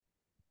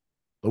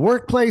The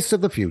workplace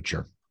of the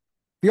future.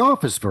 The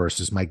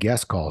Officeverse, as my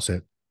guest calls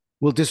it,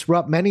 will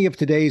disrupt many of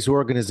today's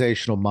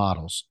organizational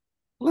models.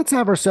 Let's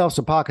have ourselves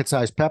a pocket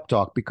sized pep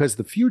talk because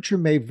the future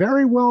may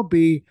very well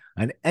be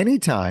an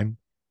anytime,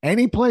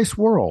 any place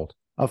world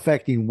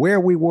affecting where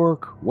we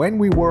work, when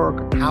we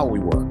work, how we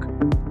work.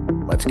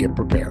 Let's get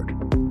prepared.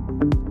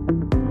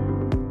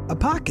 A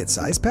Pocket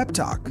Sized Pep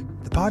Talk,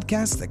 the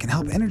podcast that can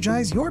help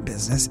energize your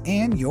business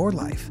and your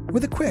life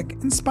with a quick,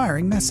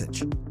 inspiring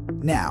message.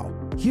 Now,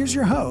 here's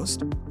your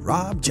host,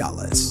 Rob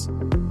Jolles.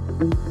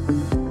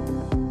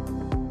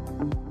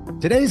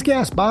 Today's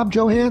guest, Bob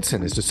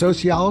Johansen, is a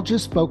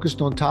sociologist focused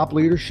on top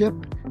leadership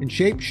and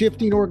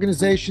shape-shifting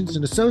organizations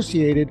and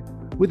associated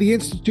with the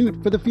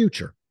Institute for the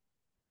Future.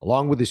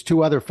 Along with his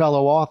two other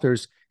fellow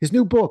authors, his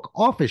new book,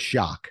 Office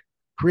Shock,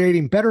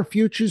 Creating Better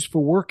Futures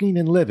for Working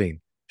and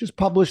Living, just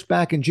published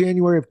back in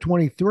January of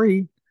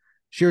 23,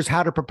 shares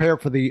how to prepare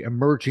for the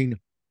emerging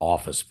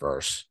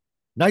Officeverse.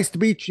 Nice to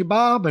meet you,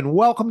 Bob, and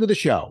welcome to the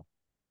show.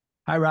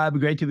 Hi, Rob.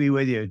 Great to be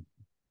with you.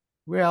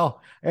 Well,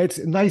 it's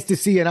nice to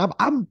see you. And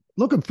I'm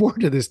looking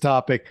forward to this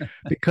topic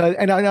because,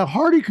 and a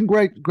hearty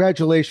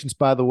congratulations,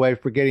 by the way,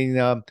 for getting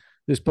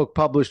this book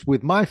published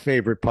with my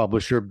favorite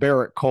publisher,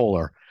 Barrett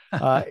Kohler.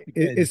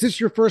 Is this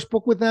your first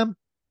book with them?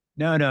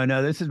 No.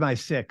 This is my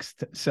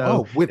sixth.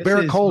 So with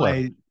Barrett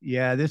Kohler.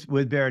 This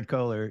with Barrett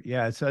Kohler.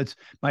 Yeah. So it's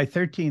my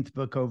 13th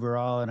book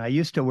overall. And I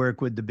used to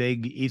work with the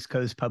big East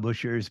Coast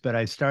publishers, but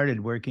I started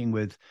working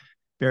with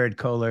Barrett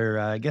Kohler.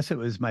 I guess it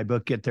was my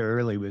book, Get There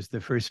Early, was the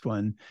first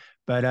one.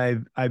 But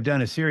I've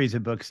done a series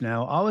of books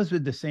now, always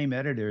with the same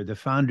editor, the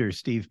founder,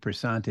 Steve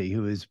Persanti,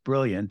 who is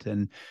brilliant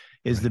and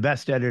is the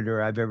best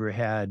editor I've ever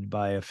had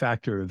by a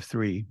factor of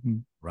 3.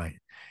 Right.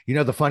 You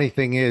know, the funny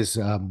thing is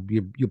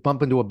you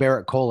bump into a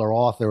Barrett Kohler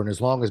author, and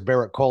as long as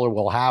Barrett Kohler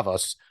will have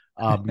us,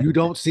 you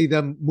don't see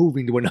them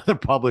moving to another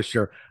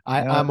publisher.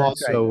 I'm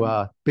also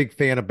a big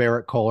fan of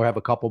Barrett Kohler. I have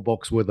a couple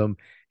books with him,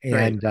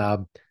 and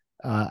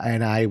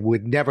I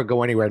would never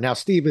go anywhere. Now,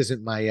 Steve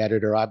isn't my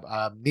editor.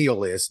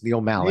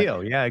 Neil Mallett.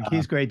 Neil, yeah,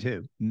 he's great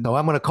too. So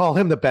I'm going to call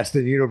him the best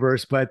in the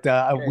universe, but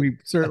we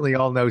certainly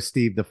all know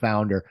Steve, the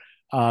founder.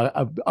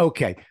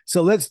 Okay,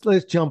 so let's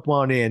jump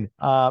on in.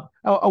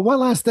 One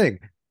last thing.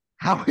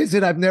 How is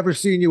it I've never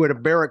seen you at a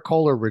Barrett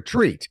Kohler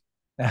retreat?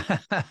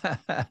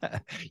 I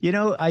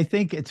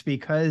think it's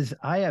because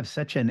I have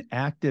such an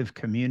active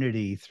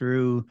community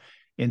through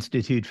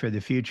Institute for the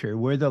Future.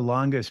 We're the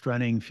longest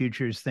running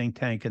futures think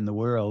tank in the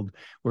world.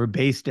 We're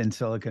based in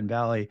Silicon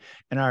Valley,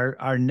 and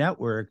our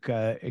network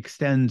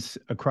extends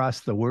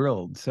across the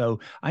world. So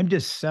I'm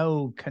just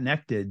so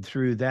connected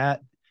through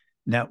that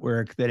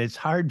network that it's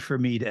hard for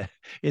me to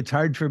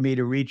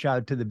reach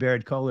out to the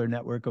Barrett Kohler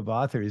network of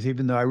authors,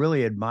 even though I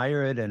really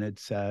admire it and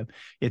it's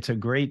a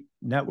great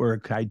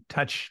network. I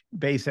touch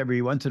base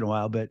every once in a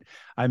while, but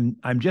I'm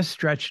just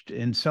stretched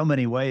in so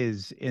many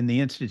ways in the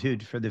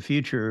Institute for the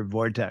Future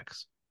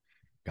vortex.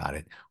 Got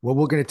it. Well,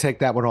 we're going to take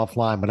that one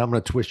offline, but I'm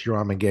going to twist your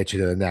arm and get you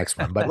to the next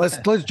one. But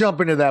let's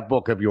jump into that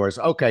book of yours.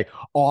 Okay,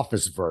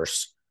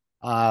 Officeverse.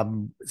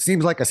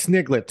 Seems like a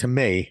sniglet to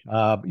me.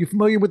 You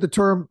familiar with the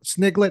term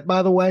sniglet,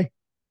 by the way?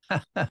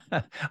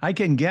 I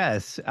can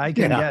guess.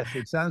 Guess.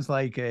 It sounds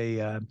like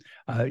a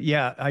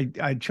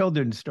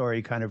children's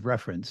story kind of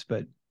reference,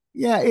 but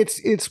yeah,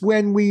 it's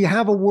when we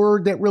have a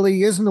word that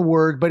really isn't a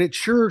word, but it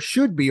sure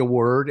should be a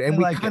word, and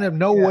we kind of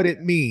know what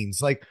it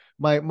means. Like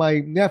my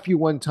nephew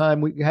one time,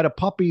 we had a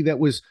puppy that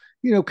was,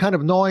 kind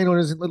of gnawing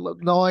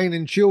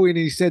and chewing, and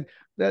he said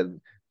that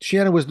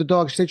Shanna was the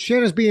dog. She said,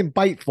 Shanna's being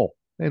biteful.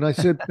 And I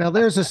said, now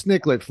there's a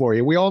sniglet for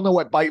you. We all know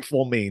what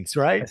biteful means,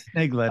 right? A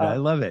sniglet. I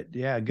love it.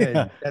 Yeah, good.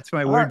 Yeah. That's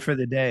my word for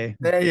the day.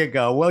 There you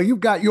go. Well,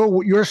 you've got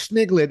your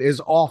sniglet is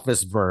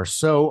Officeverse.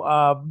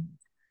 So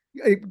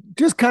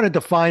just kind of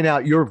define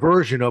out your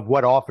version of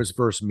what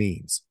Officeverse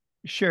means.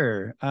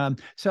 Sure.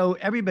 So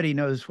everybody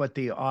knows what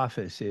the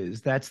office is.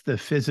 That's the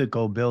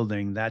physical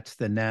building. That's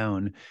the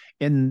noun.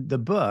 In the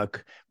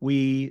book,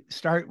 we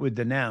start with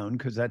the noun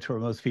because that's where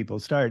most people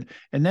start.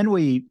 And then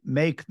we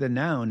make the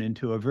noun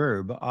into a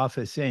verb,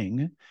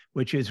 officing,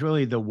 which is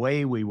really the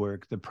way we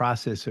work, the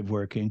process of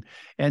working.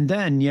 And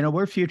then,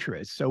 we're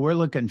futurists. So we're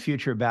looking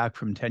future back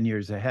from 10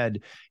 years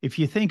ahead. If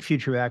you think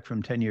future back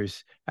from 10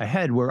 years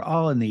ahead, we're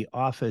all in the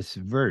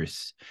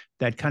Officeverse,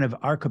 that kind of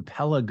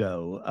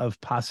archipelago of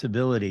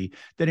possibility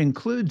that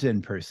includes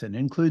in-person,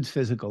 includes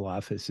physical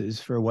offices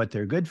for what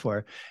they're good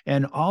for,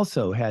 and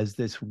also has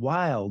this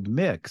wild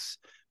mix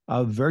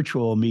of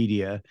virtual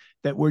media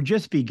that we're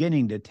just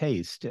beginning to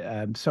taste.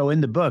 So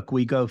in the book,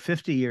 we go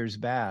 50 years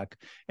back,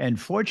 and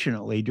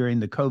fortunately, during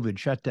the COVID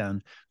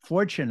shutdown,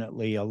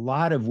 a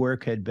lot of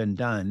work had been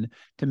done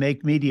to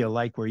make media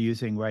like we're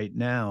using right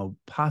now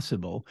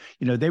possible.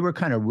 They were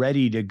kind of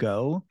ready to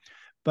go.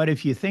 But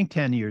if you think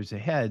 10 years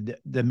ahead,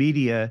 the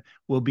media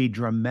will be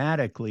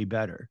dramatically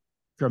better.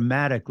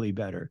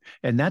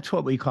 And that's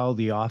what we call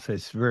the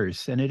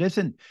Officeverse. And it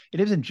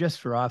isn't just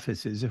for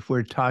offices. If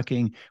we're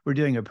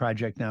doing a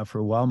project now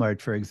for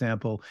Walmart, for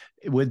example,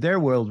 with their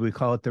world, we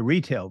call it the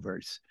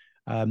retailverse.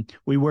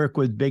 We work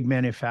with big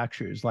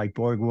manufacturers like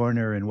Borg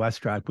Warner and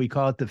WestRock. We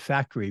call it the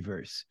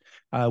Factoryverse.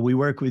 We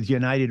work with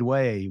United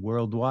Way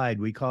worldwide.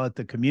 We call it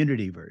the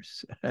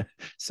Communityverse.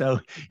 So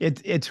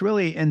it's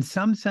really, in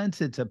some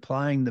sense, it's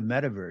applying the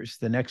metaverse,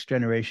 the next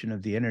generation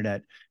of the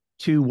internet,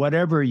 to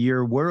whatever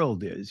your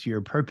world is,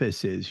 your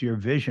purpose is, your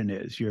vision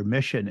is, your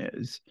mission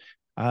is.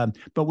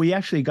 But we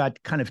actually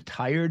got kind of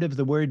tired of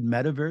the word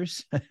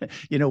metaverse.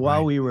 While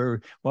Right. we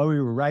were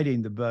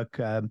writing the book,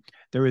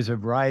 there was a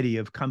variety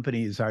of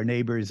companies, our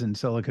neighbors in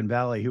Silicon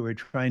Valley, who were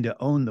trying to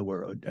own the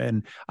world.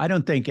 And I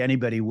don't think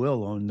anybody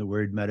will own the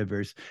word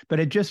metaverse, but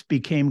it just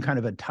became kind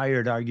of a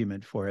tired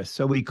argument for us.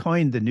 So we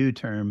coined the new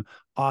term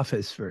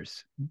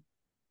Officeverse.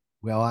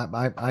 Well,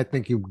 I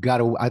think you've got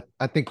to.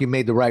 I think you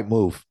made the right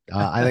move.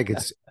 I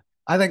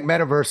think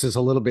metaverse is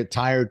a little bit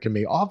tired to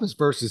me. Office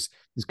versus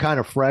is kind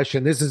of fresh,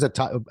 and this is a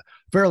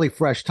fairly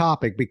fresh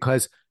topic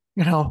because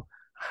you know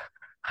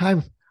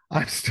I'm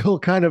I'm still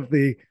kind of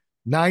the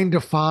 9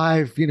 to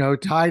 5,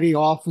 tidy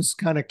office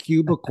kind of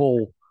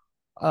cubicle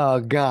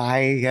guy,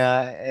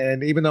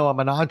 and even though I'm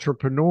an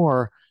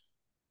entrepreneur,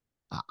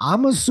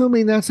 I'm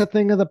assuming that's a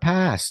thing of the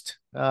past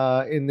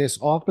in this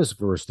office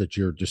verse that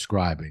you're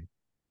describing.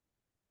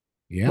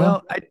 Yeah.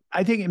 Well,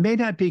 I think it may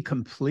not be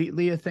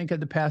completely a thing of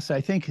the past. I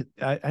think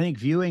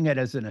viewing it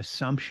as an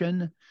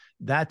assumption,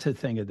 that's a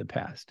thing of the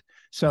past. Yeah.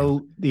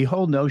 So the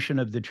whole notion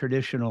of the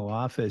traditional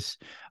office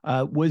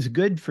was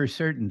good for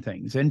certain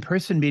things.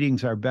 In-person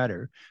meetings are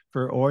better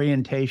for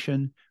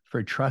orientation,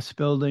 for trust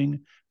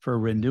building, for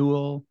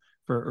renewal,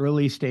 for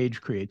early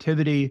stage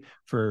creativity,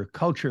 for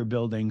culture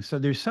building. So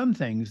there's some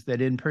things that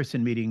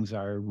in-person meetings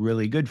are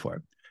really good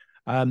for.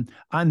 On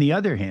the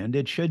other hand,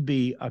 it should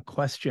be a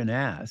question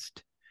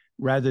asked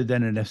rather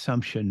than an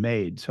assumption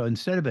made. So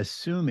instead of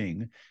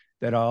assuming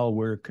that all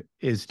work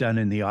is done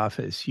in the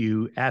office,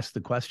 you ask the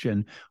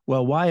question,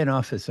 well, why an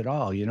office at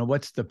all?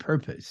 What's the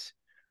purpose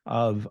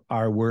of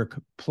our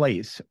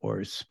workplace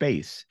or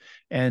space?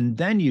 And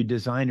then you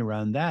design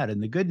around that.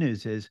 And the good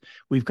news is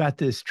we've got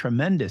this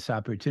tremendous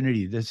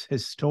opportunity, this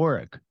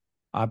historic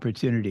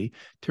opportunity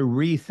to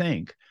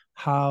rethink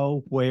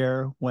how,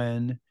 where,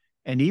 when,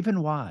 and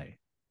even why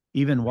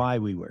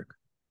we work.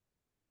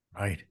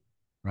 Right.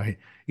 Right.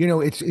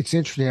 It's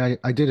interesting.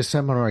 I did a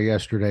seminar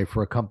yesterday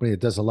for a company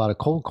that does a lot of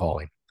cold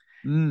calling.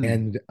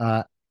 Mm.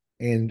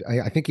 And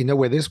I think you know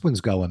where this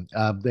one's going.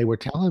 They were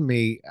telling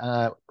me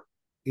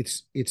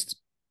it's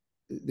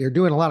they're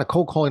doing a lot of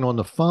cold calling on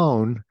the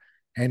phone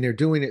and they're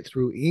doing it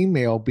through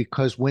email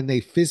because when they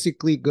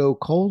physically go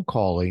cold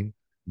calling,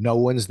 no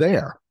one's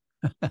there.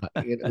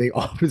 The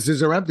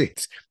offices are empty.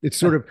 It's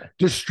sort of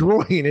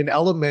destroying an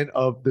element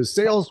of the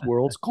sales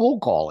world's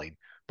cold calling.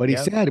 But he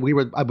Yep.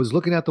 said I was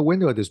looking out the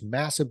window at this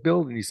massive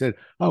building. He said,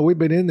 "Oh, we've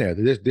been in there.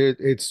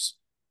 It's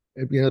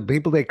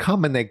people they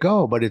come and they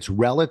go, but it's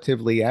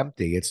relatively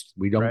empty. It's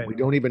Right. we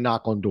don't even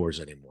knock on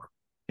doors anymore."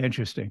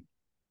 Interesting.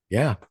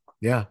 Yeah,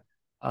 yeah.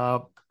 Uh,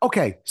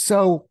 okay,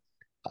 so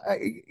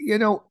you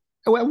know,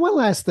 one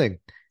last thing,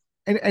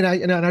 and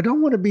I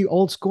don't want to be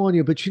old school on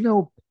you, but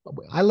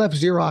I left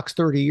Xerox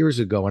 30 years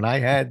ago, and I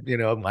had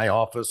my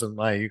office and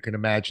my you can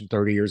imagine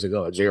 30 years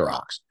ago at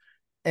Xerox,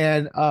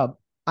 and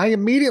I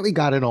immediately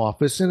got an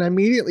office, and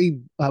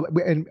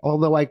and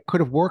although I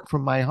could have worked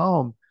from my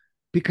home,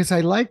 because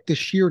I liked the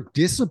sheer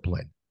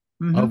discipline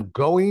Hmm. of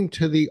going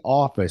to the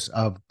office,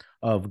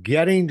 of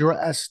getting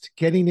dressed,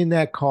 getting in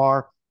that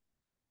car.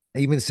 I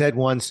even said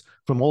once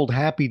from old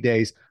happy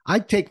days,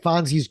 I'd take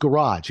Fonzie's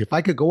garage if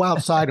I could go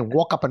outside and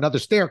walk up another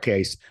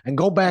staircase and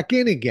go back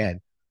in again.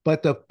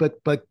 But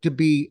to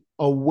be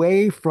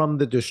away from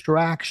the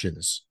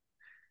distractions.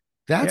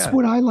 That's Yeah.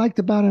 what I liked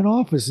about an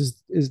office.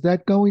 Is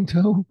that going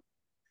to?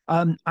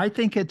 I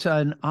think it's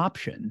an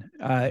option.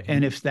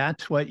 And Mhm. if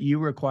that's what you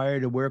require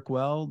to work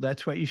well,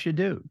 that's what you should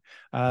do.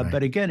 Right.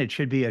 But again, it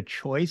should be a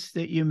choice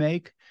that you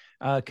make,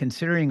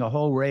 considering a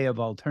whole array of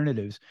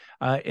alternatives,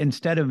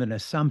 instead of an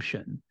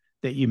assumption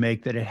that you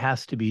make that it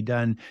has to be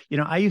done.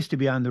 I used to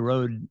be on the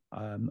road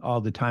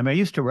all the time. I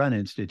used to run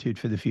Institute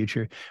for the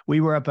Future. We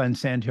were up on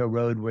Sand Hill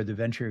Road where the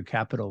venture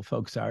capital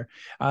folks are.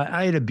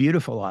 I had a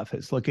beautiful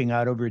office looking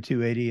out over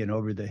 280 and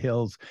over the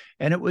hills.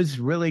 And it was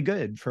really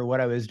good for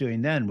what I was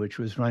doing then, which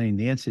was running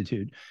the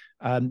Institute.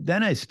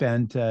 Then I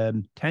spent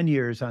 10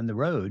 years on the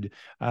road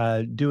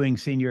doing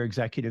senior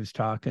executives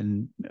talks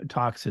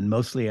and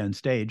mostly on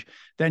stage.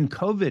 Then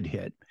COVID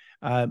hit.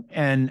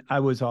 And I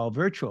was all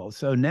virtual.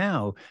 So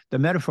now the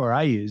metaphor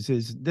I use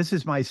is this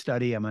is my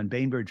study. I'm on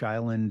Bainbridge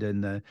Island in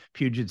the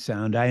Puget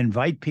Sound. I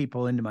invite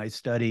people into my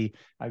study.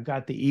 I've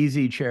got the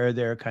easy chair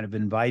there, kind of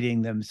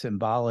inviting them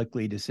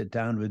symbolically to sit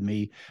down with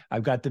me.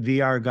 I've got the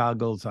VR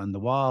goggles on the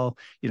wall.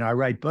 I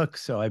write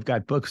books, so I've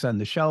got books on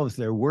the shelves.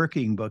 They're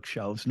working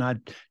bookshelves, not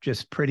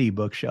just pretty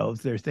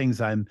bookshelves. They're things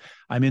I'm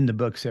in the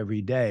books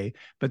every day.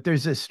 But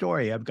there's a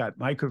story. I've got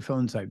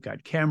microphones, I've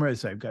got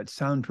cameras, I've got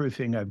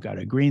soundproofing, I've got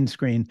a green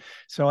screen.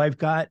 So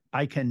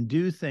I can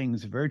do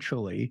things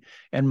virtually.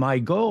 And my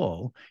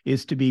goal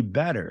is to be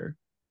better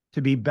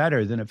to be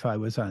better than if I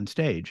was on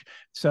stage.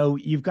 So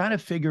you've got to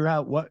figure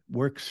out what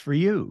works for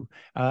you,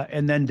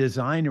 and then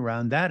design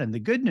around that. And the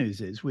good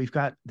news is we've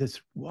got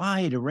this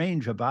wide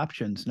range of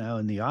options now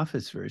in the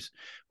Officeverse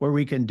where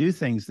we can do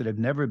things that have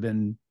never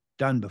been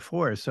done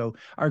before. So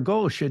our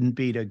goal shouldn't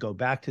be to go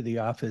back to the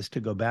office,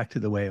 to go back to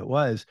the way it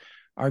was.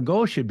 Our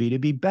goal should be to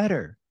be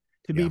better,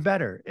 to be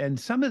better. And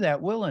some of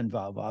that will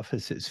involve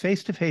offices.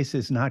 Face-to-face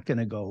is not going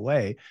to go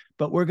away,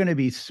 but we're going to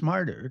be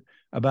smarter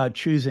about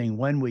choosing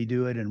when we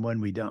do it and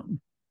when we don't.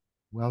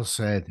 Well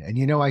said.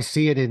 And I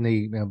see it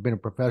I've been a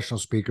professional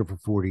speaker for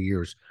 40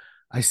 years.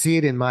 I see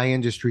it in my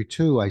industry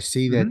too. I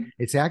see that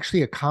it's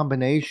actually a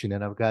combination,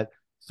 and I've got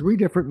three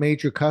different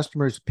major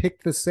customers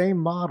pick the same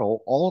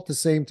model all at the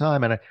same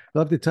time. And I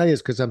love to tell you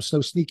it's because I'm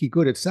so sneaky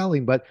good at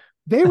selling, but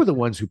they were the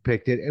ones who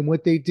picked it. And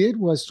what they did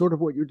was sort of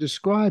what you're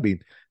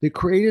describing. They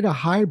created a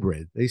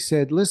hybrid. They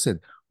said, listen,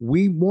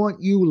 we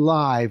want you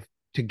live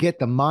to get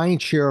the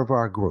mind share of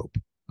our group.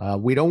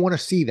 We don't want to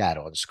see that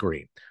on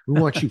screen. We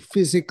want you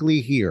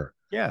physically here.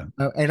 Yeah.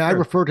 And I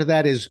refer to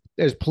that as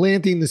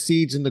planting the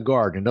seeds in the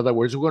garden. In other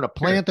words, we're going to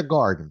plant the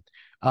garden.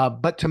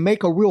 But to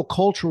make a real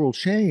cultural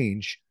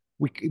change,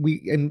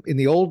 we in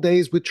the old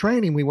days with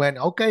training, we went,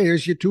 okay,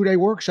 here's your 2-day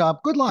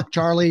workshop. Good luck,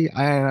 Charlie.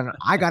 And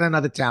I got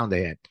another town to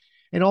hit.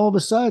 And all of a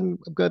sudden,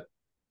 I've got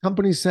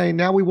companies saying,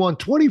 now we want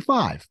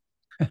 25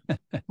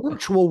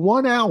 virtual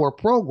 1-hour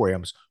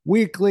programs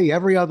weekly,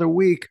 every other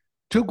week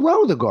to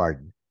grow the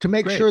garden, to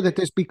make sure that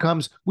this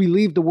becomes, we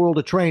leave the world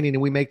of training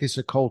and we make this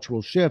a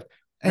cultural shift.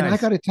 And I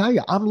got to tell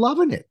you, I'm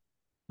loving it.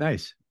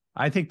 Nice.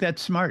 I think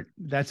that's smart.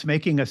 That's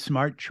making a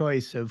smart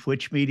choice of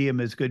which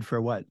medium is good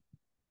for what.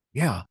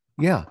 Yeah.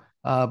 Yeah.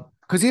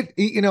 Because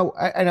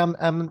and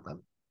I'm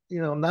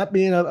not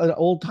being an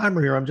old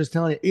timer here. I'm just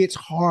telling you, it's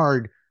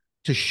hard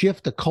to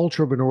shift the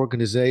culture of an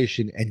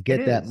organization and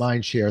get that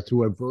mind share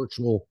through a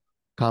virtual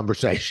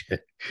conversation.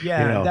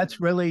 Yeah, that's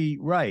really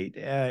right.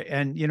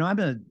 And, I'm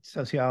a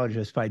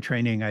sociologist by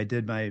training. I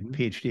did my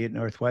PhD at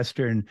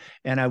Northwestern,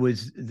 and I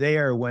was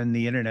there when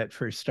the internet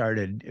first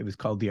started. It was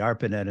called the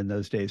ARPANET in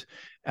those days.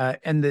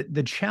 And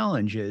the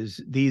challenge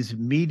is these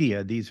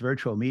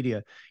virtual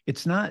media,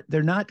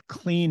 they're not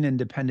clean,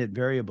 independent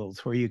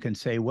variables where you can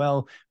say,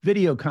 well,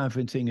 video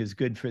conferencing is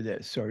good for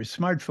this, or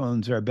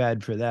smartphones are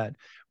bad for that.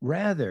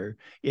 Rather,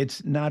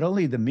 it's not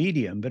only the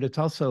medium, but it's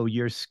also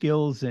your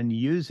skills in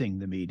using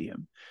the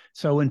medium.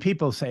 So when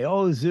people say,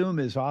 oh, Zoom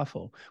is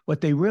awful, what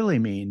they really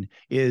mean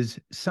is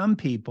some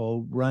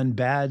people run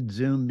bad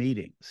Zoom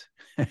meetings.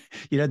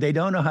 They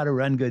don't know how to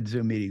run good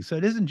Zoom meetings. So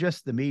it isn't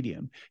just the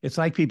medium. It's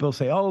like people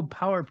say, oh,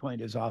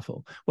 PowerPoint is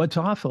awful. What's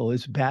awful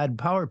is bad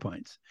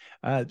PowerPoints.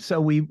 So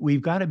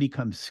we've got to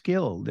become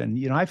skilled.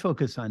 And, I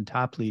focus on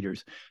top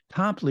leaders.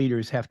 Top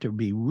leaders have to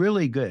be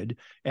really good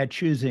at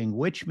choosing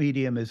which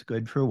medium is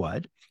good for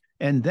what.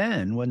 And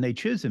then when they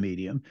choose a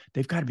medium,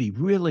 they've got to be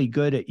really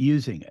good at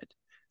using it.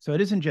 So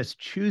it isn't just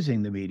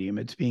choosing the medium,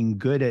 it's being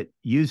good at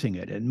using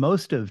it. And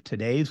most of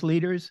today's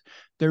leaders,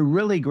 they're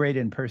really great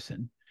in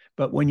person.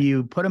 But when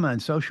you put them on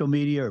social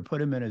media or put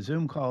them in a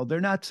Zoom call, they're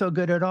not so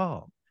good at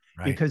all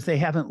because they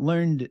haven't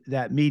learned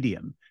that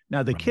medium.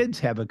 Now, the kids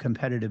have a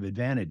competitive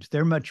advantage.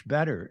 They're much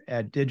better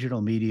at digital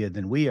media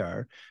than we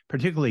are,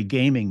 particularly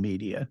gaming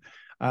media.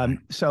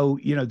 So,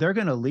 they're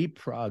going to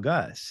leapfrog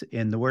us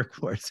in the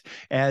workforce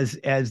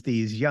as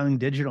these young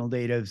digital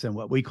natives and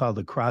what we call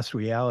the cross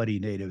reality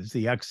natives,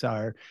 the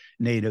XR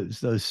natives,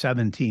 those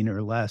 17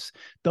 or less.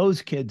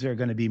 Those kids are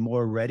going to be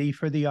more ready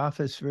for the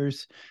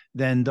Officeverse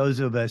than those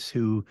of us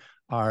who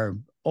are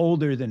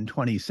older than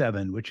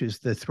 27, which is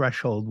the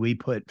threshold we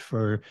put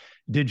for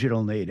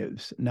digital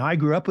natives. Now, I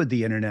grew up with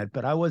the internet,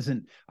 but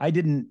I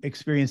didn't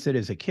experience it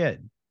as a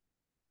kid.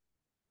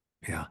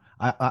 Yeah,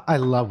 I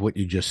love what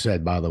you just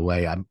said, by the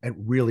way. It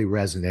really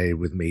resonated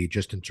with me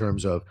just in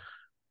terms of,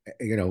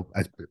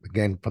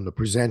 again, from the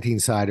presenting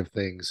side of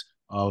things,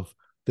 of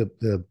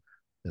the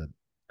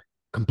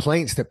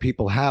complaints that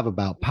people have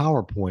about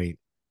PowerPoint.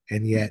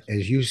 And yet,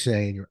 as you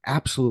say, and you're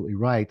absolutely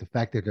right, the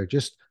fact that they're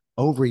just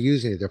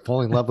overusing it, they're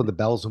falling in love with the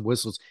bells and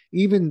whistles.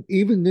 Even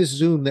this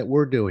Zoom that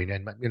we're doing,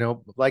 and,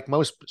 like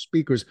most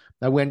speakers,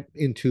 I went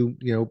into,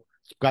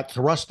 got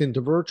thrust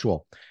into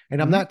virtual.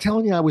 And I'm not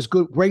telling you I was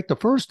great the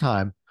first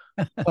time,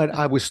 but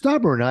I was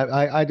stubborn.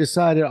 I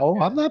decided,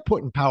 I'm not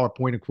putting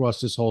PowerPoint across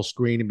this whole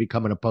screen and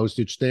becoming a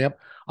postage stamp.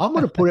 I'm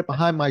going to put it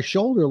behind my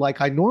shoulder like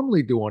I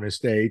normally do on a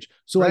stage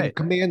so I can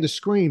command the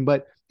screen.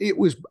 But it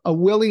was a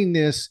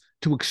willingness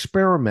to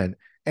experiment.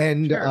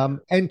 And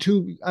I'm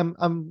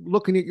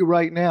looking at you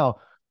right now.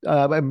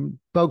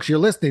 Folks, you're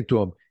listening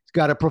to him. He's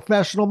got a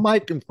professional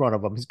mic in front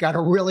of him. He's got a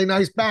really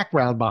nice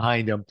background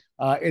behind him.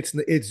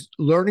 It's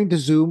learning to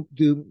Zoom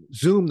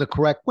the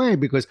correct way,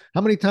 because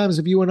how many times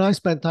have you and I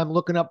spent time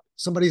looking up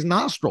somebody's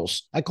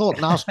nostrils? I call it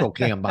nostril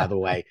cam, by the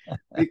way,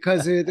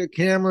 because the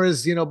camera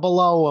is,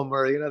 below them,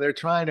 or, they're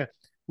trying to,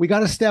 we got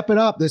to step it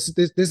up. This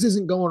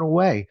isn't going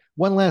away.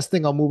 One last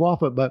thing, I'll move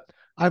off it, but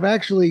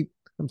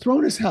I'm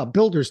throwing this out.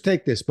 Builders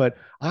take this, but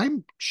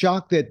I'm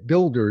shocked that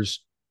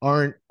builders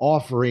aren't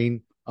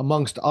offering,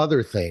 amongst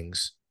other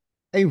things,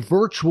 a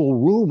virtual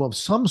room of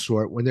some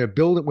sort when they're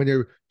building, when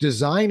they're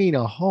designing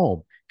a home.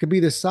 It could be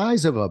the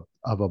size of a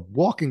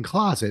walk-in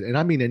closet, and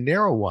I mean a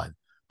narrow one,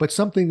 but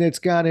something that's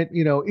got it,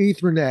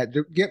 Ethernet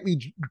to get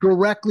me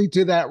directly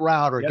to that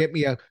router, Yep. get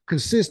me a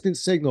consistent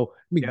signal,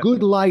 I mean, Yep.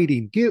 good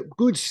lighting, get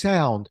good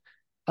sound.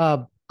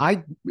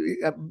 I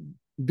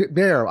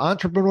there,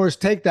 entrepreneurs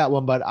take that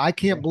one, but I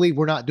can't believe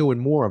we're not doing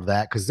more of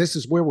that because this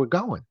is where we're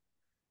going.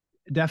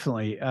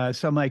 Definitely.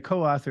 So my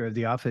co-author of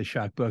the Office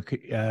Shock book,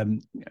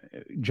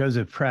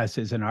 Joseph Press,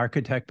 is an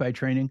architect by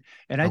training.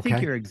 And I think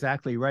Okay. you're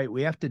exactly right.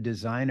 We have to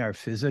design our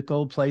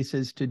physical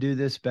places to do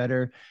this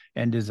better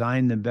and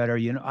design them better.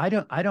 I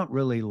don't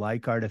really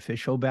like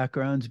artificial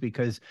backgrounds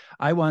because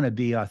I want to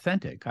be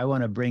authentic. I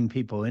want to bring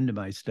people into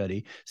my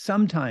study.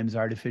 Sometimes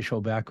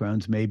artificial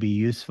backgrounds may be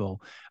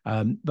useful,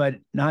 but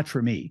not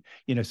for me.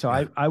 So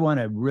Yeah. I want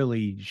to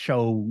really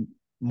show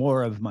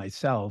more of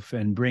myself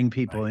and bring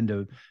people Right.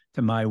 into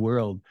my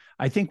world.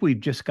 I think we've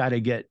just got to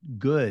get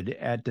good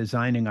at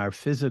designing our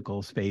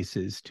physical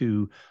spaces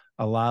to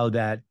allow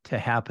that to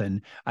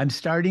happen. I'm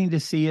starting to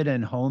see it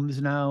in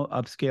homes now,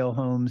 upscale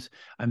homes.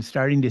 I'm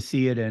starting to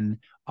see it in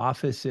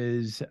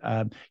offices.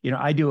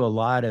 I do a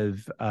lot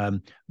of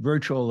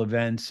virtual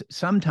events.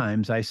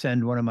 Sometimes I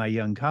send one of my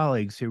young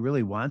colleagues who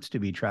really wants to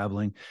be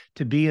traveling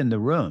to be in the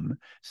room.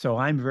 So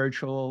I'm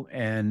virtual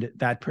and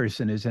that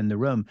person is in the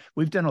room.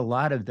 We've done a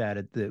lot of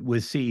that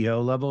with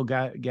CEO level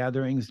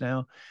gatherings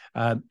now.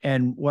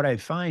 And what I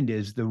find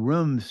is the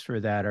rooms for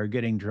that are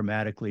getting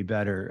dramatically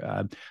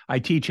better. I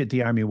teach at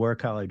the Army War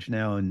College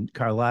now in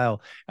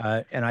Carlisle,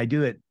 and I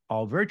do it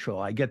all virtual.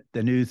 I get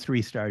the new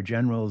 3-star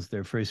generals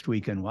their first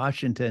week in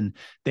Washington.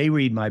 They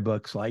read my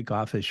books like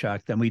Office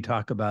Shock. Then we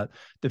talk about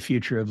the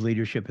future of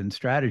leadership and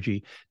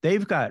strategy.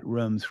 They've got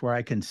rooms where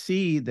I can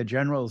see the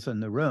generals in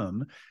the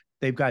room.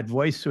 They've got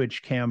voice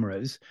switch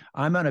cameras.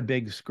 I'm on a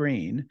big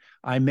screen.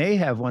 I may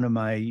have one of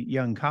my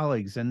young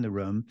colleagues in the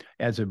room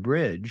as a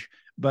bridge,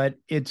 but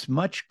it's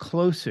much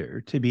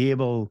closer to be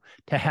able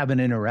to have an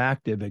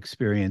interactive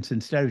experience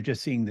instead of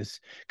just seeing this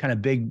kind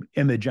of big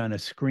image on a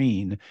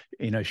screen,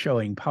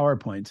 showing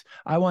PowerPoints.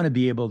 I want to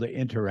be able to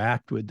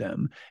interact with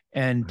them.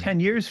 And Right. 10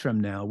 years from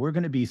now, we're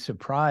going to be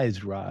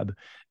surprised, Rob,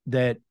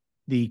 that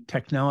the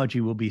technology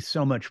will be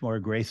so much more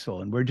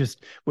graceful. And we're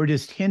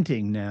just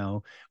hinting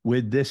now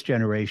with this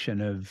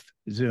generation of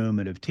Zoom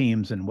and of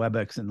Teams and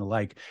WebEx and the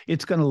like.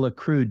 It's going to look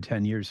crude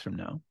 10 years from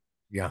now.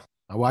 Yeah.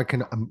 Oh, I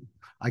can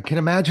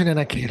imagine and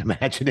I can't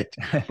imagine it.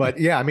 But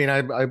yeah, I mean,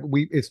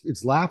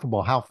 it's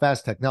laughable how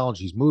fast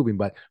technology is moving.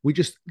 But we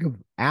just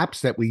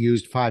apps that we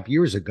used 5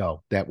 years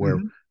ago that were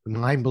Mhm.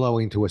 mind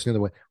blowing to us.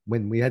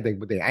 When we had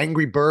the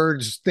Angry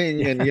Birds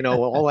thing and Yeah.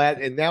 all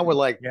that, and now we're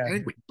like Yeah.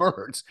 Angry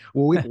Birds.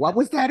 Well, what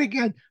was that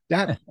again?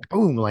 That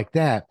boom like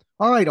that.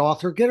 All right,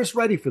 author, get us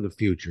ready for the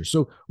future.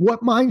 So,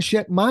 what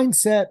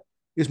mindset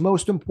is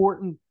most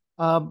important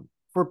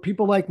for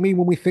people like me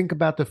when we think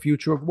about the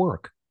future of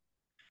work?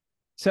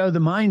 So the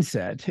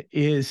mindset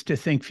is to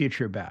think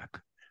future back.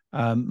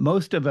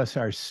 Most of us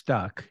are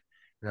stuck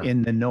Yeah.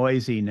 in the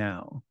noisy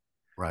now.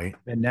 Right.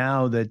 And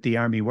now that the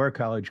Army War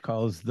College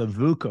calls the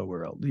VUCA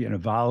world,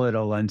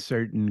 volatile,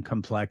 uncertain,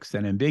 complex,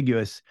 and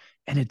ambiguous,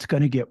 and it's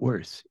going to get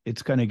worse.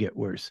 It's going to get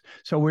worse.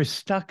 So we're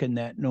stuck in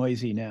that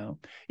noisy now.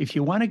 If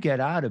you want to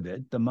get out of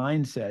it, the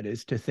mindset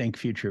is to think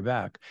future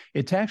back.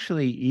 It's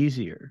actually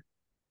easier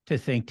to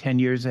think 10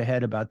 years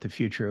ahead about the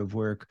future of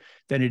work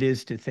than it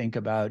is to think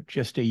about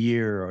just a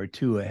year or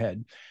two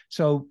ahead.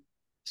 So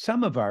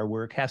some of our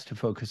work has to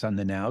focus on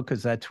the now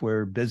because that's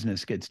where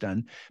business gets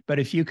done. But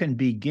if you can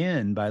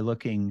begin by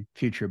looking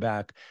future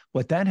back,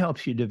 what that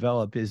helps you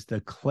develop is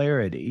the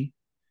clarity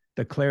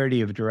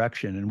of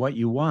direction. And what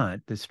you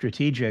want, the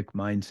strategic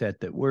mindset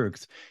that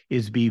works,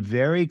 is be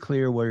very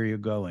clear where you're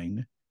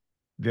going,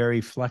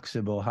 very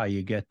flexible how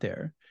you get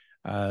there.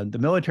 The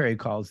military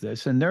calls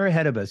this, and they're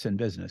ahead of us in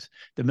business.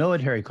 The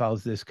military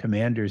calls this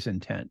commander's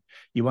intent.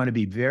 You want to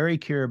be very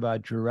clear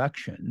about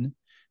direction,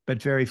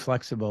 but very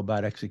flexible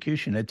about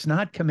execution. It's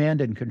not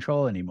command and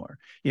control anymore.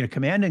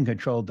 Command and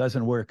control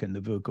doesn't work in the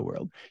VUCA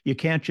world. You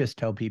can't just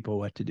tell people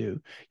what to do.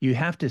 You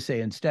have to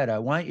say instead, I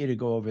want you to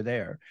go over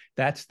there.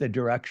 That's the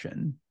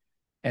direction.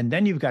 And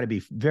then you've got to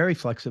be very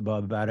flexible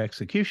about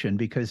execution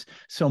because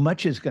so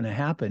much is going to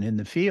happen in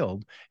the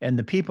field. And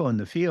the people in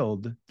the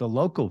field, the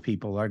local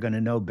people, are going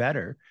to know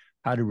better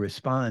how to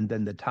respond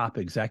than the top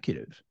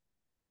executives.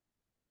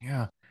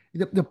 Yeah.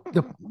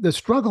 The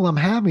struggle I'm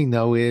having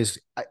though is,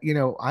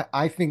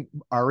 I think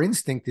our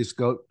instinct is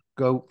go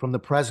from the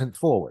present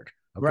forward.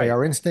 Okay. Right.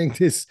 Our instinct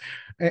is,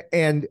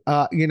 and,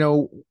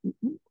 I'm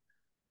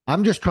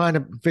just trying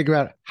to figure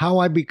out how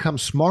I become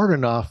smart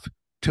enough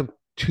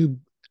to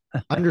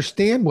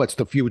understand what's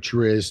the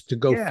future is to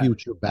go Yeah.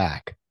 future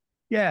back.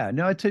 Yeah,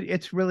 no,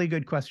 it's really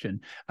good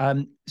question.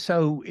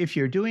 So if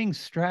you're doing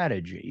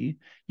strategy,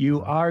 you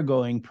Mhm. are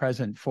going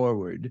present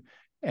forward,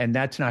 and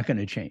that's not going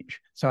to change.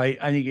 So I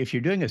think if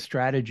you're doing a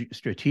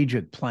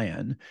strategic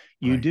plan,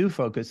 you Right. do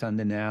focus on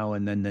the now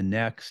and then the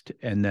next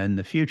and then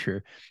the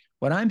future.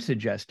 What I'm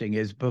suggesting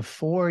is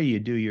before you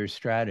do your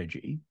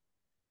strategy,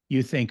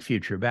 you think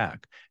future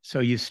back. So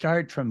you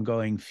start from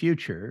going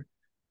future,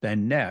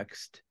 then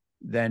next,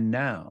 then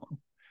now.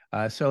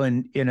 So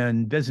in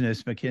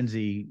business,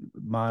 McKinsey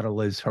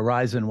model is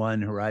Horizon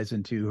 1,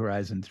 Horizon 2,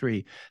 Horizon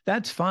 3.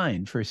 That's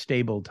fine for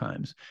stable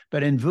times.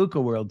 But in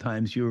VUCA world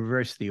times, you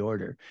reverse the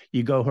order.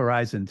 You go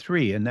Horizon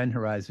 3 and then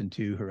Horizon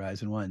 2,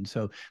 Horizon 1.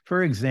 So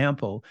for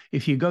example,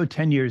 if you go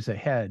 10 years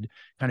ahead,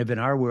 kind of in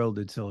our world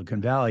at Silicon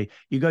Valley,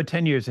 you go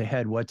 10 years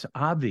ahead, what's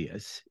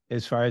obvious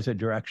as far as a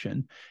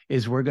direction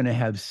is we're going to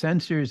have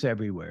sensors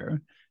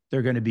everywhere.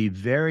 They're going to be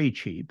very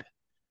cheap.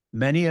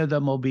 Many of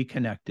them will be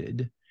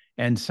connected,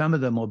 and some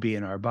of them will be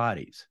in our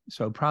bodies.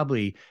 So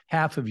probably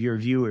half of your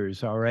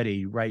viewers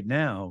already right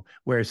now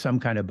wear some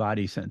kind of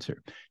body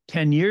sensor.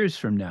 10 years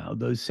from now,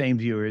 those same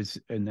viewers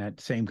in that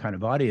same kind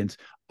of audience,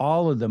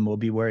 all of them will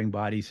be wearing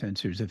body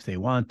sensors if they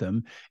want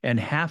them, and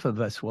half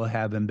of us will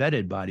have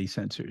embedded body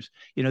sensors.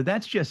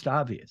 That's just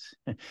obvious.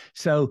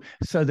 So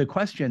the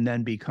question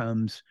then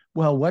becomes,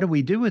 well, what do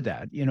we do with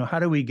that? How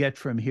do we get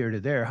from here to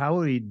there? How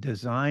do we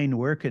design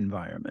work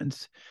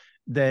environments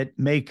that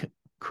make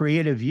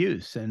creative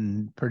use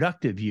and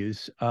productive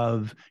use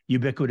of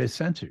ubiquitous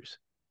sensors?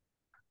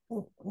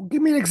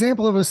 Give me an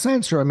example of a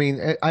sensor. I mean,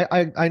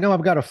 I know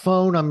I've got a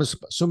phone. I'm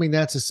assuming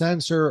that's a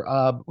sensor.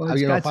 Well,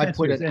 it's got if I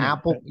put sensors an in it.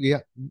 Apple, yeah,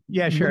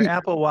 Yeah, sure.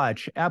 Apple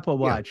Watch. Apple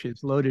yeah, Watch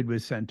is loaded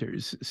with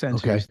sensors.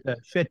 okay,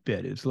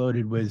 Fitbit is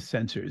loaded with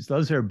sensors.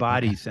 Those are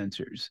body okay,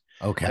 sensors.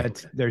 okay,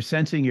 They're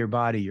sensing your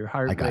body, your I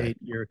heart got it. rate,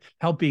 you're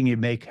helping you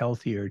make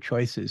healthier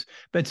choices.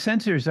 But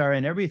sensors are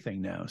in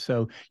everything now.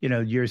 So,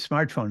 your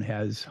smartphone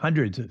has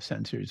hundreds of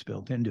sensors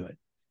built into it.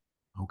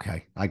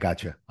 Okay, I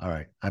got you. All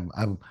right,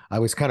 I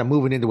was kind of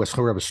moving into a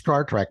sort of a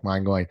Star Trek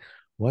mind, going,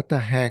 what the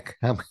heck?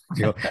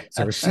 Is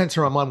there a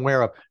sensor I'm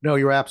unaware of? No,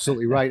 you're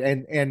absolutely right.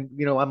 And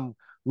I'm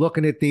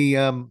looking at the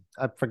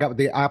I forgot what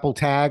the Apple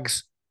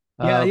tags.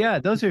 Yeah, Uh, yeah,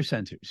 those are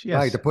sensors.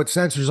 right, Yes. to put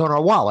sensors on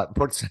our wallet,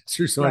 put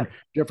sensors on Right.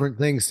 different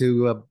things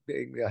to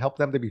help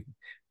them to be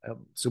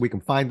so we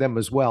can find them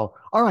as well.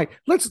 All right,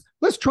 let's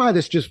try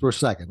this just for a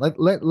second.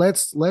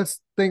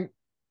 Let's think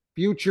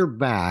future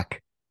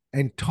back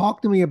and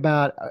talk to me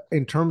about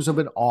in terms of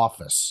an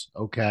office,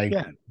 okay?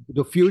 Yeah,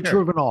 The future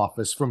sure. of an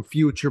office from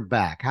future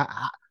back.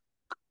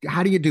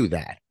 How do you do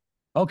that?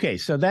 Okay,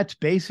 so that's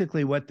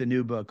basically what the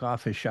new book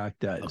Office Shock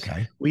does.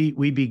 Okay.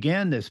 We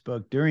began this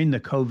book during the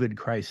COVID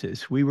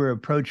crisis. We were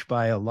approached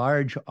by a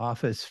large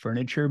office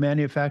furniture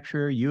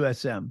manufacturer,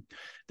 USM.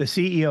 The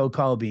CEO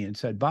called me and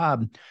said,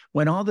 "Bob,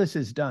 when all this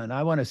is done,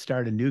 I want to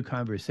start a new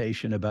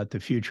conversation about the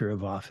future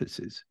of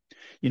offices.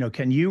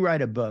 Can you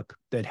write a book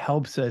that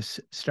helps us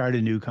start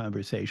a new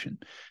conversation?"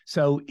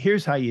 So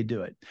here's how you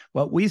do it.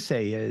 What we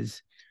say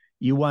is,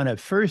 you want to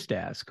first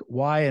ask,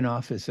 why an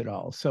office at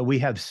all? So we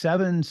have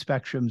 7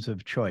 spectrums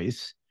of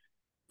choice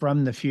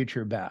from the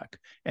future back.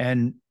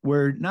 And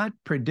we're not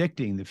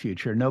predicting the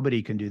future.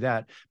 Nobody can do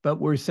that. But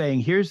we're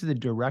saying, here's the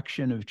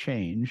direction of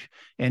change.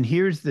 And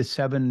here's the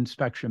 7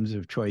 spectrums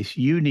of choice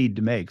you need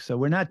to make. So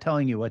we're not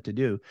telling you what to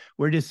do.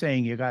 We're just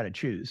saying you got to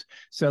choose.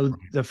 So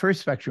the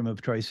first spectrum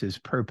of choice is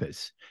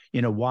purpose.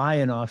 Why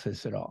an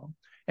office at all?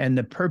 And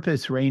the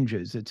purpose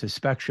ranges. It's a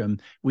spectrum.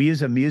 We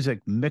use a music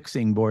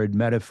mixing board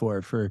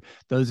metaphor for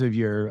those of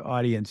your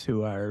audience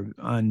who are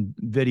on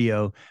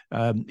video.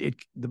 The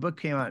book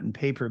came out in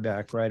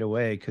paperback right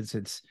away because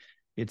it's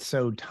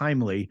so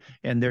timely.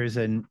 And there's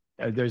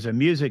a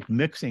music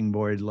mixing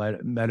board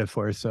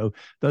metaphor. So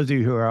those of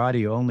you who are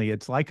audio only,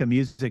 it's like a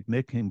music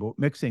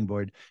mixing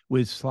board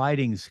with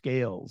sliding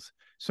scales.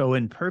 So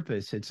in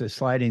purpose, it's a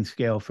sliding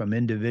scale from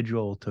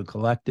individual to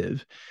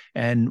collective.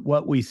 And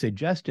what we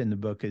suggest in the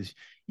book is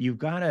you've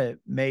got to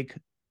make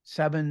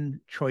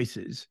 7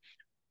 choices,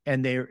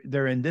 and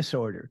they're in this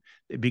order.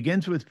 It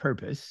begins with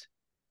purpose.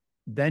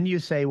 Then you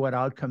say, what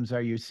outcomes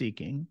are you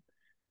seeking?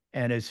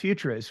 And as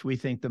futurists, we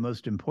think the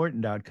most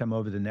important outcome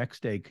over the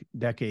next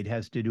decade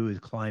has to do with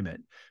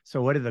climate.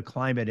 So what are the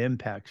climate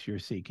impacts you're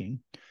seeking?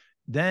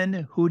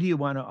 Then who do you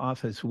want to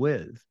office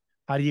with?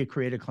 How do you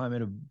create a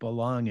climate of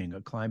belonging,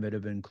 a climate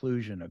of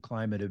inclusion, a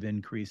climate of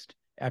increased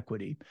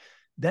equity?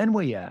 Then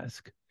we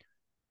ask,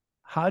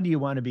 how do you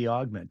want to be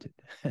augmented?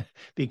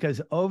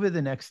 Because over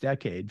the next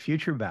decade,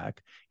 future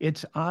back,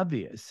 it's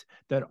obvious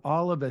that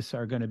all of us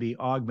are going to be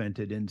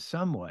augmented in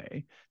some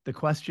way. The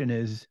question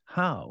is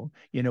how?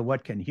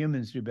 What can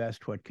humans do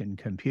best? What can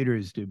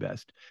computers do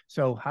best?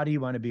 So how do you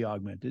want to be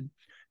augmented?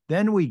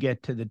 Then we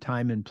get to the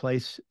time and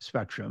place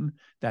spectrum,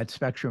 that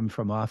spectrum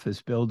from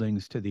office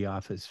buildings to the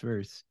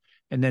Officeverse.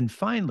 And then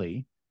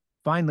finally,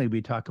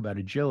 we talk about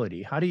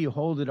agility. How do you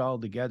hold it all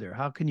together?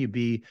 How can you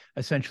be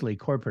essentially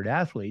corporate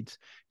athletes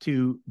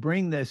to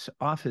bring this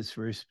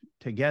Officeverse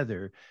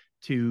together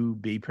to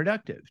be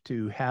productive,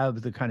 to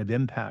have the kind of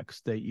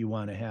impacts that you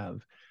want to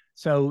have?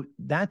 So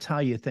that's how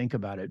you think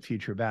about it,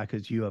 future back,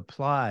 as you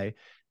apply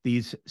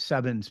these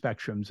 7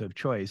 spectrums of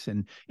choice.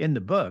 And in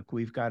the book,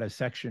 we've got a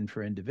section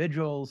for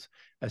individuals,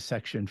 a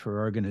section for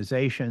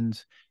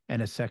organizations,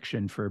 and a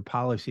section for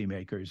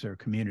policymakers or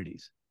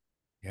communities.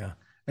 Yeah.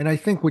 And I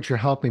think what you're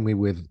helping me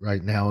with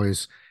right now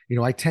is,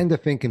 I tend to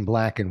think in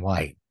black and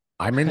white.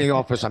 I'm in the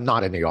office. I'm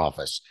not in the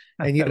office.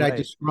 And yet I Right.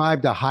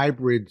 described a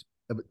hybrid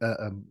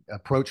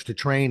approach to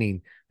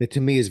training that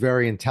to me is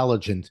very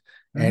intelligent.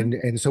 Mhm.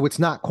 And so it's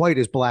not quite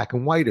as black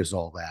and white as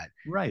all that.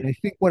 And Right. I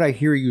think what I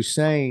hear you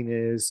saying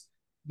is,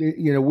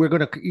 we're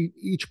going to,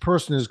 each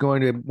person is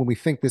going to, when we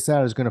think this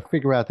out, is going to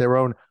figure out their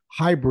own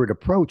hybrid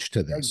approach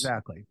to this.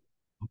 Exactly.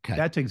 Okay.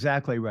 That's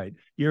exactly right.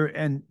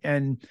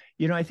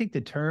 I think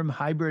the term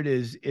hybrid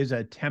is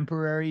a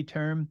temporary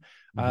term.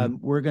 Mhm.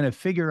 We're going to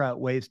figure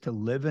out ways to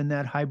live in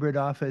that hybrid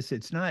office.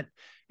 It's not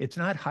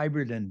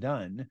hybrid and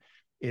done.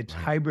 It's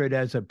Right. hybrid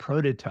as a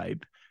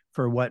prototype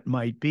for what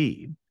might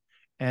be.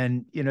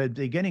 And at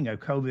the beginning of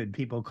COVID,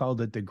 people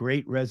called it the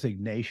Great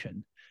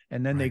Resignation,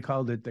 and then they Right.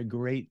 called it the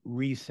Great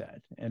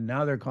Reset, and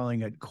now they're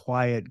calling it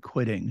quiet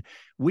quitting.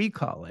 We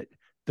call it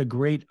the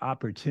Great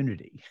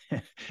Opportunity.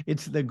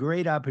 It's the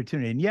Great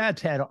Opportunity. And yeah,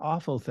 it's had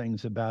awful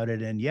things about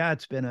it. And yeah,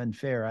 it's been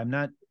unfair. I'm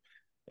not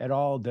at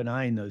all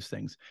denying those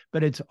things,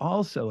 but it's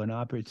also an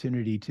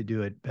opportunity to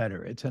do it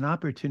better. It's an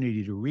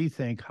opportunity to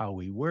rethink how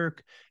we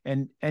work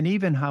and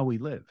even how we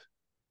live.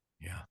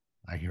 Yeah,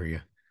 I hear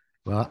you.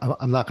 Well,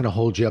 I'm not going to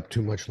hold you up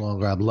too much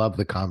longer. I love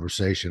the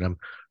conversation. I'm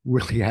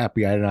really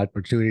happy I had an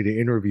opportunity to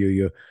interview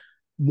you.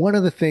 One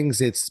of the things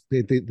that's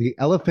the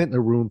elephant in the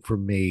room for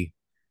me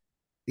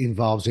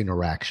involves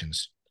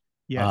interactions.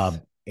 Yes.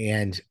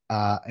 And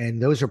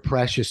those are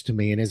precious to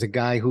me. And as a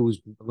guy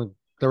who's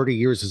 30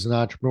 years as an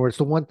entrepreneur, it's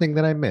the one thing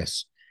that I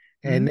miss.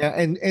 And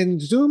Mhm.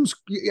 Zoom's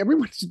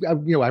everyone's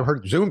I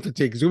heard Zoom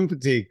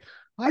fatigue.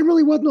 I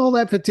really wasn't all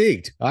that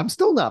fatigued. I'm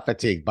still not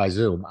fatigued by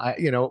Zoom.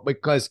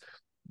 Because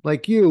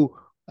like you,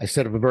 I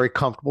set up a very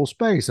comfortable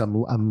space.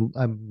 I'm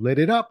lit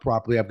it up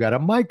properly. I've got a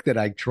mic that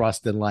I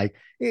trust and like.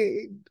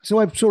 So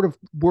I've sort of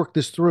worked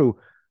this through,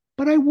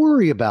 but I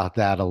worry about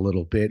that a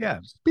little bit. Yeah.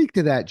 Speak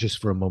to that just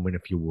for a moment,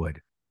 if you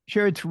would.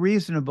 Sure, it's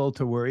reasonable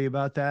to worry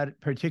about that,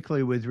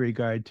 particularly with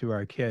regard to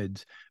our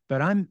kids.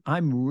 But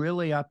I'm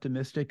really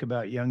optimistic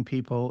about young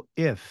people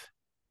if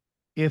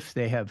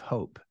they have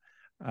hope.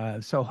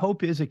 So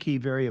hope is a key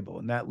variable,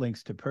 and that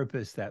links to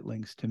purpose, that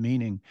links to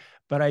meaning.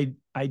 But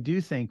I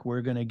do think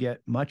we're going to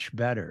get much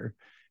better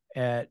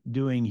at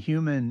doing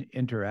human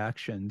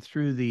interaction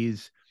through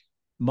these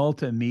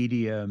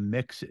multimedia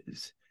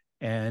mixes.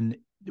 And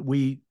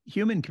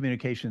human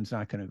communication is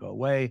not going to go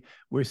away.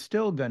 We're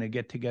still going to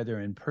get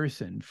together in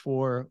person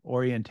for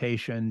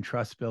orientation,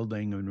 trust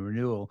building, and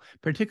renewal,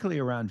 particularly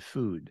around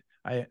food.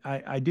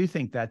 I do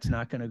think that's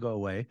not going to go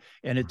away.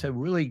 And it's a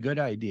really good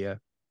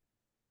idea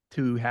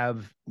to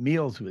have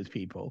meals with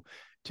people.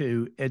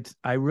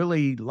 I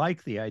really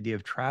like the idea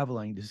of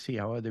traveling to see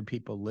how other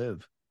people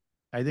live.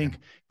 I Yeah. think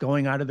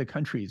going out of the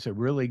country is a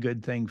really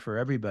good thing for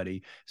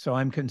everybody. So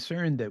I'm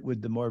concerned that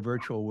with the more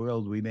virtual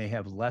world, we may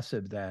have less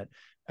of that,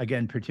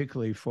 again,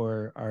 particularly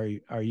for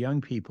our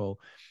young people.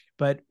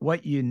 But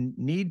what you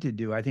need to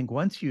do, I think,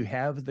 once you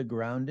have the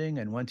grounding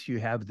and once you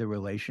have the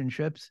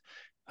relationships,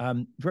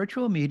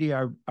 virtual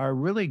media are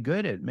really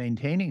good at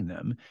maintaining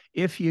them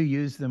if you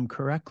use them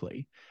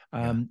correctly.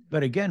 Yeah.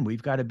 But again,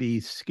 we've got to be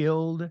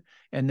skilled,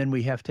 and then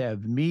we have to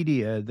have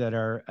media that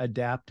are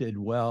adapted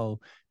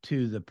well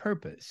to the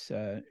purpose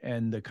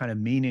and the kind of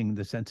meaning,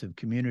 the sense of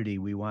community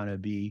we want to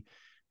be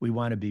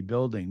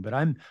building. But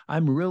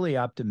I'm really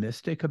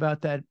optimistic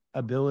about that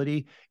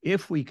ability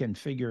if we can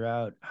figure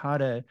out how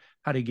to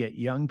get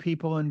young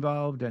people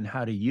involved and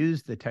how to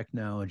use the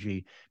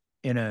technology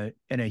in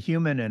a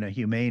human and a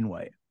humane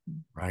way.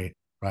 Right.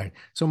 Right.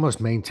 It's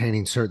almost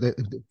maintaining certain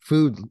the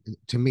food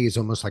to me is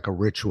almost like a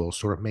ritual,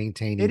 sort of It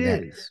maintaining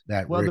that is.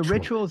 that Well, the ritual.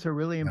 rituals are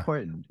really Yeah.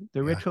 important.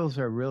 The Yeah. rituals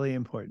are really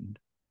important.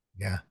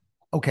 Yeah.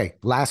 Okay.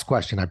 Last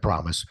question, I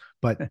promise.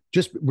 But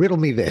just riddle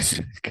me this.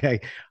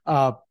 Okay.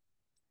 Uh,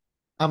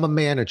 I'm a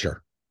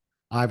manager.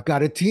 I've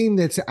got a team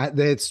that's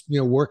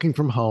working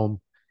from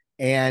home,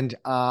 and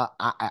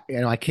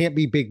I can't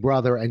be Big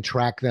Brother and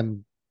track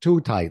them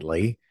too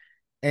tightly.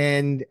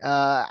 And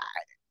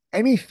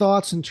any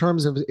thoughts in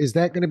terms of, is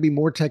that going to be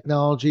more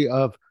technology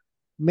of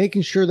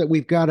making sure that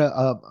we've got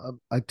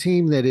a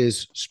team that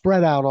is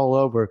spread out all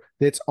over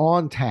that's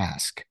on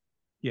task?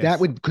 That Yes.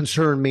 would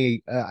concern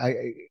me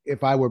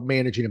if I were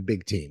managing a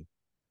big team.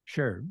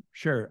 Sure,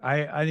 sure.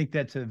 I think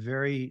that's a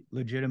very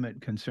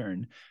legitimate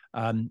concern,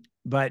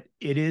 but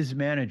it is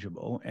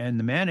manageable, and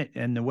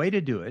the way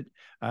to do it.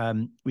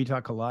 We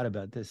talk a lot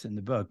about this in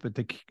the book, but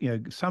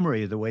the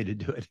summary of the way to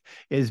do it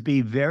is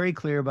be very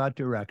clear about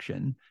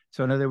direction.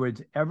 So, in other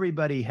words,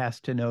 everybody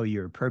has to know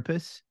your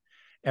purpose,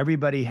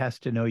 everybody has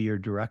to know your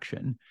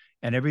direction,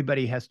 and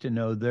everybody has to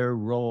know their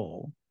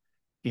role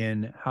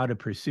in how to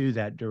pursue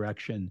that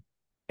direction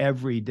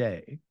every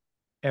day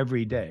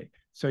every day.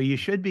 So you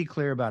should be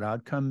clear about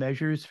outcome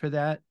measures for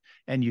that,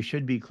 and you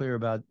should be clear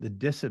about the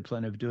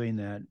discipline of doing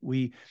that.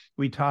 We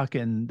talk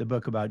in the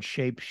book about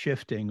shape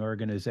shifting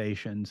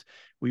organizations.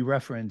 We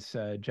reference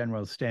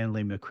General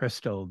Stanley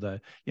McChrystal, the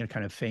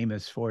kind of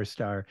famous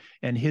four-star,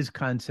 and his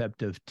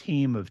concept of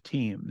team of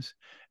teams.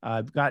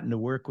 I've gotten to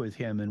work with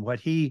him, and what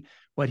he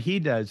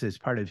does as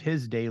part of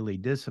his daily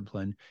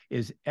discipline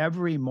is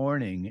every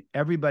morning,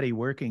 everybody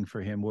working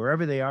for him,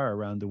 wherever they are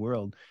around the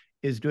world,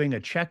 is doing a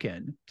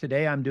check-in.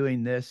 Today I'm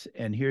doing this,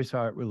 and here's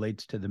how it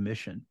relates to the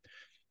mission.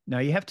 Now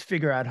you have to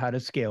figure out how to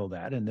scale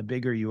that, and the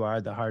bigger you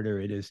are, the harder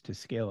it is to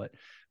scale it.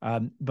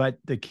 But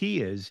the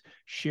key is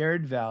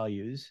shared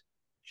values,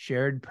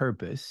 shared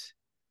purpose,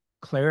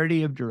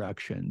 clarity of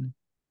direction,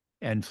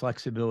 and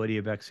flexibility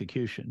of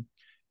execution.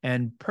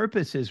 And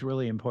purpose is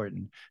really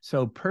important.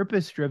 So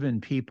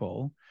purpose-driven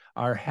people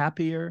are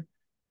happier,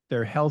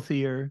 they're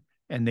healthier,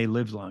 and they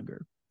live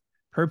longer.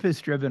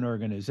 Purpose-driven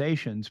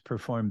organizations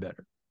perform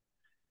better.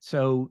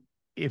 So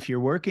if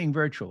you're working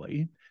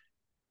virtually,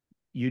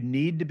 you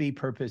need to be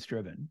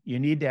purpose-driven. You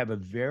need to have a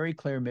very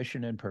clear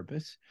mission and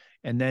purpose,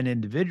 and then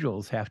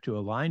individuals have to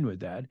align with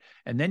that.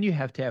 And then you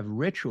have to have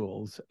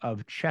rituals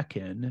of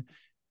check-in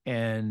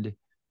and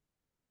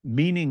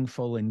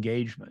meaningful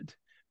engagement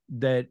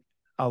that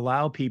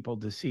allow people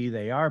to see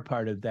they are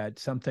part of that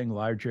something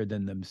larger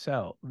than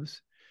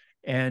themselves,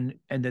 and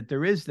that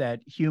there is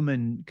that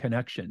human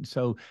connection.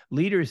 So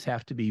leaders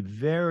have to be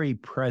very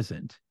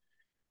present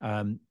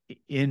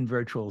in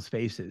virtual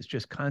spaces,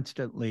 just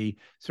constantly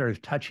sort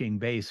of touching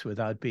base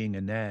without being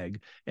a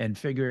nag and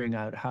figuring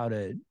out how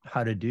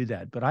to do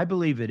that. But I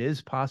believe it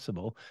is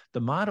possible.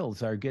 The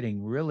models are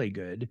getting really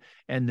good,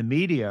 and the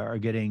media are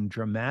getting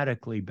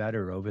dramatically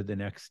better over the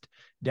next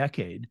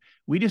decade.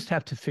 We just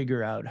have to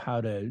figure out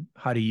how to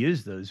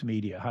use those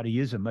media, how to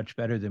use them much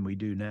better than we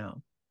do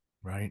now.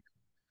 Right.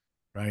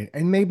 Right.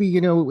 And maybe,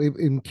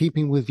 in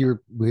keeping with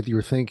your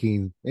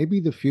thinking, maybe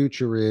the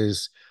future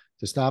is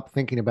to stop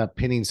thinking about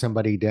pinning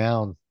somebody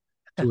down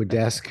to a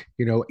desk,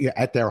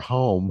 at their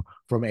home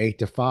from 8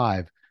 to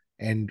 5,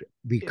 and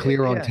be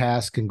clear on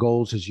tasks and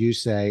goals, as you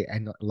say,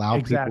 and allow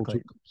people to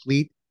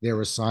complete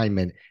their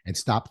assignment and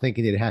stop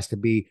thinking it has to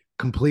be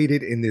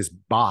completed in this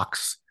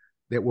box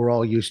that we're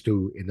all used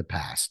to in the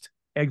past.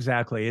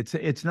 Exactly.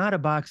 It's not a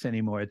box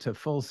anymore. It's a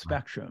full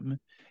spectrum.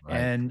 Right.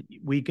 And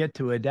we get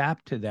to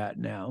adapt to that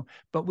now,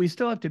 but we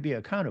still have to be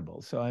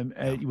accountable. So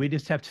we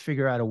just have to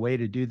figure out a way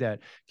to do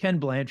that. Ken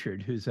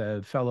Blanchard, who's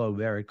a fellow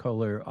Barry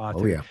Kohler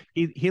author,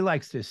 he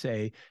likes to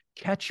say,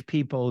 catch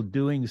people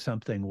doing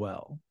something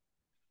well.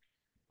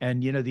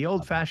 And, the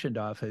old-fashioned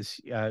office,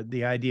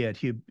 the idea at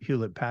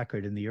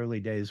Hewlett-Packard in the early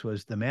days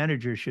was the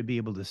manager should be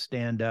able to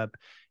stand up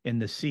in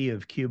the sea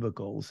of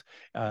cubicles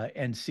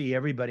and see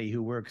everybody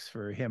who works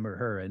for him or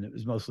her. And it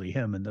was mostly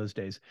him in those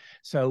days.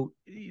 So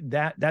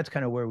that's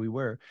kind of where we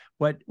were.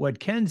 What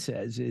Ken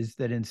says is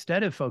that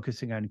instead of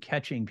focusing on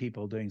catching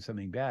people doing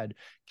something bad,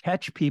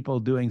 catch people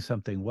doing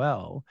something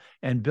well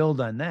and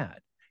build on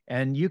that.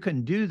 And you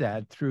can do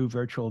that through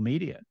virtual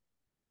media.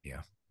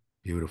 Yeah,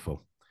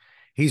 beautiful.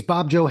 He's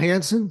Bob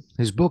Johansen.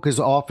 His book is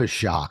Office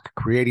Shock,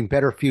 Creating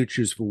Better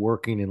Futures for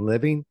Working and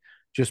Living,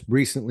 just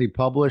recently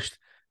published.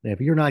 And if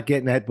you're not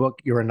getting that book,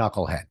 you're a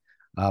knucklehead.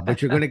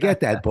 But you're going to get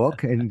that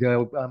book. And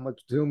I'm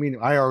assuming,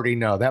 I already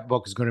know that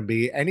book is going to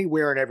be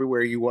anywhere and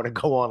everywhere you want to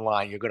go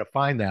online. You're going to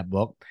find that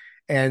book.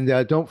 And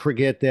don't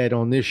forget that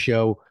on this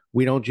show,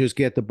 we don't just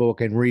get the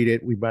book and read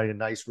it. We write a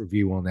nice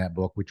review on that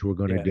book, which we're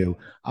going to do.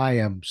 I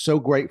am so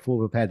grateful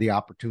to have had the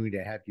opportunity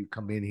to have you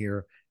come in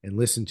here and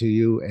listen to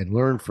you and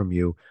learn from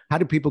you. How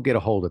do people get a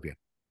hold of you?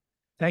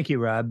 Thank you,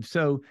 Rob.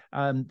 So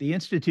the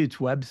Institute's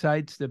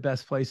website's the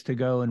best place to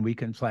go, and we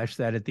can flash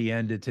that at the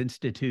end. It's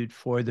Institute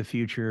for the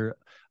Future,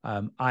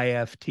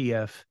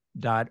 IFTF.org,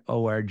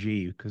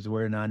 because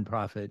we're a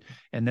nonprofit.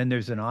 And then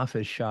there's an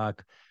Office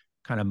Shock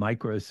kind of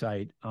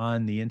microsite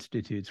on the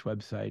Institute's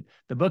website.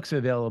 The book's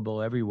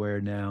available everywhere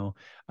now.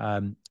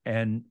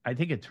 And I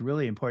think it's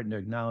really important to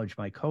acknowledge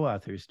my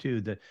co-authors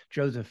too.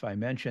 Joseph, I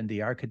mentioned,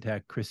 the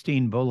architect,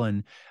 Christine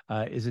Bullen,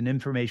 is an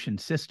information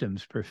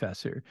systems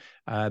professor.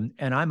 And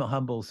I'm a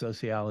humble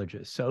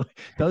sociologist. So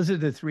those are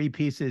the three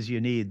pieces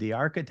you need: the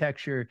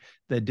architecture,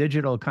 the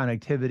digital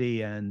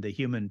connectivity, and the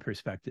human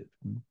perspective.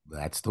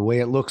 That's the way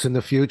it looks in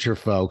the future,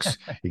 folks.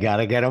 You got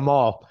to get them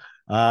all.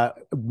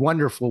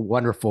 Wonderful,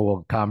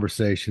 wonderful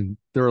conversation.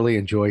 Thoroughly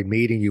enjoyed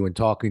meeting you and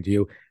talking to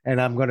you.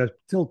 And I'm going to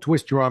still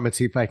twist your arm and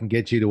see if I can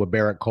get you to a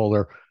Barrett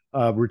Kohler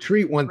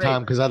retreat one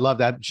time, because I'd love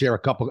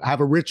to have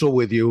a ritual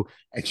with you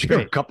and share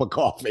a cup of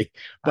coffee.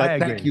 But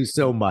thank you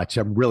so much.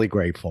 I'm really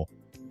grateful.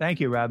 Thank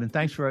you, Robin.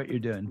 Thanks for what you're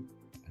doing.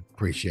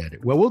 Appreciate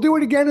it. Well, we'll do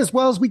it again as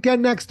well as we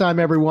can next time,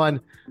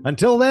 everyone.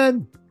 Until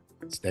then,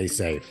 stay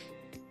safe.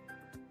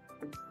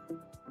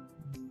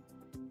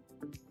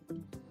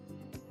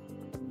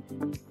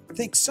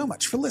 Thanks so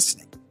much for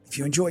listening. If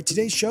you enjoyed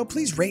today's show,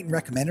 please rate and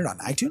recommend it on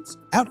iTunes,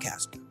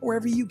 Outcast, or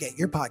wherever you get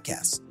your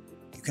podcasts.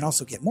 You can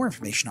also get more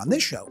information on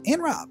this show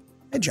and Rob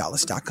at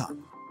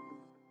jollis.com.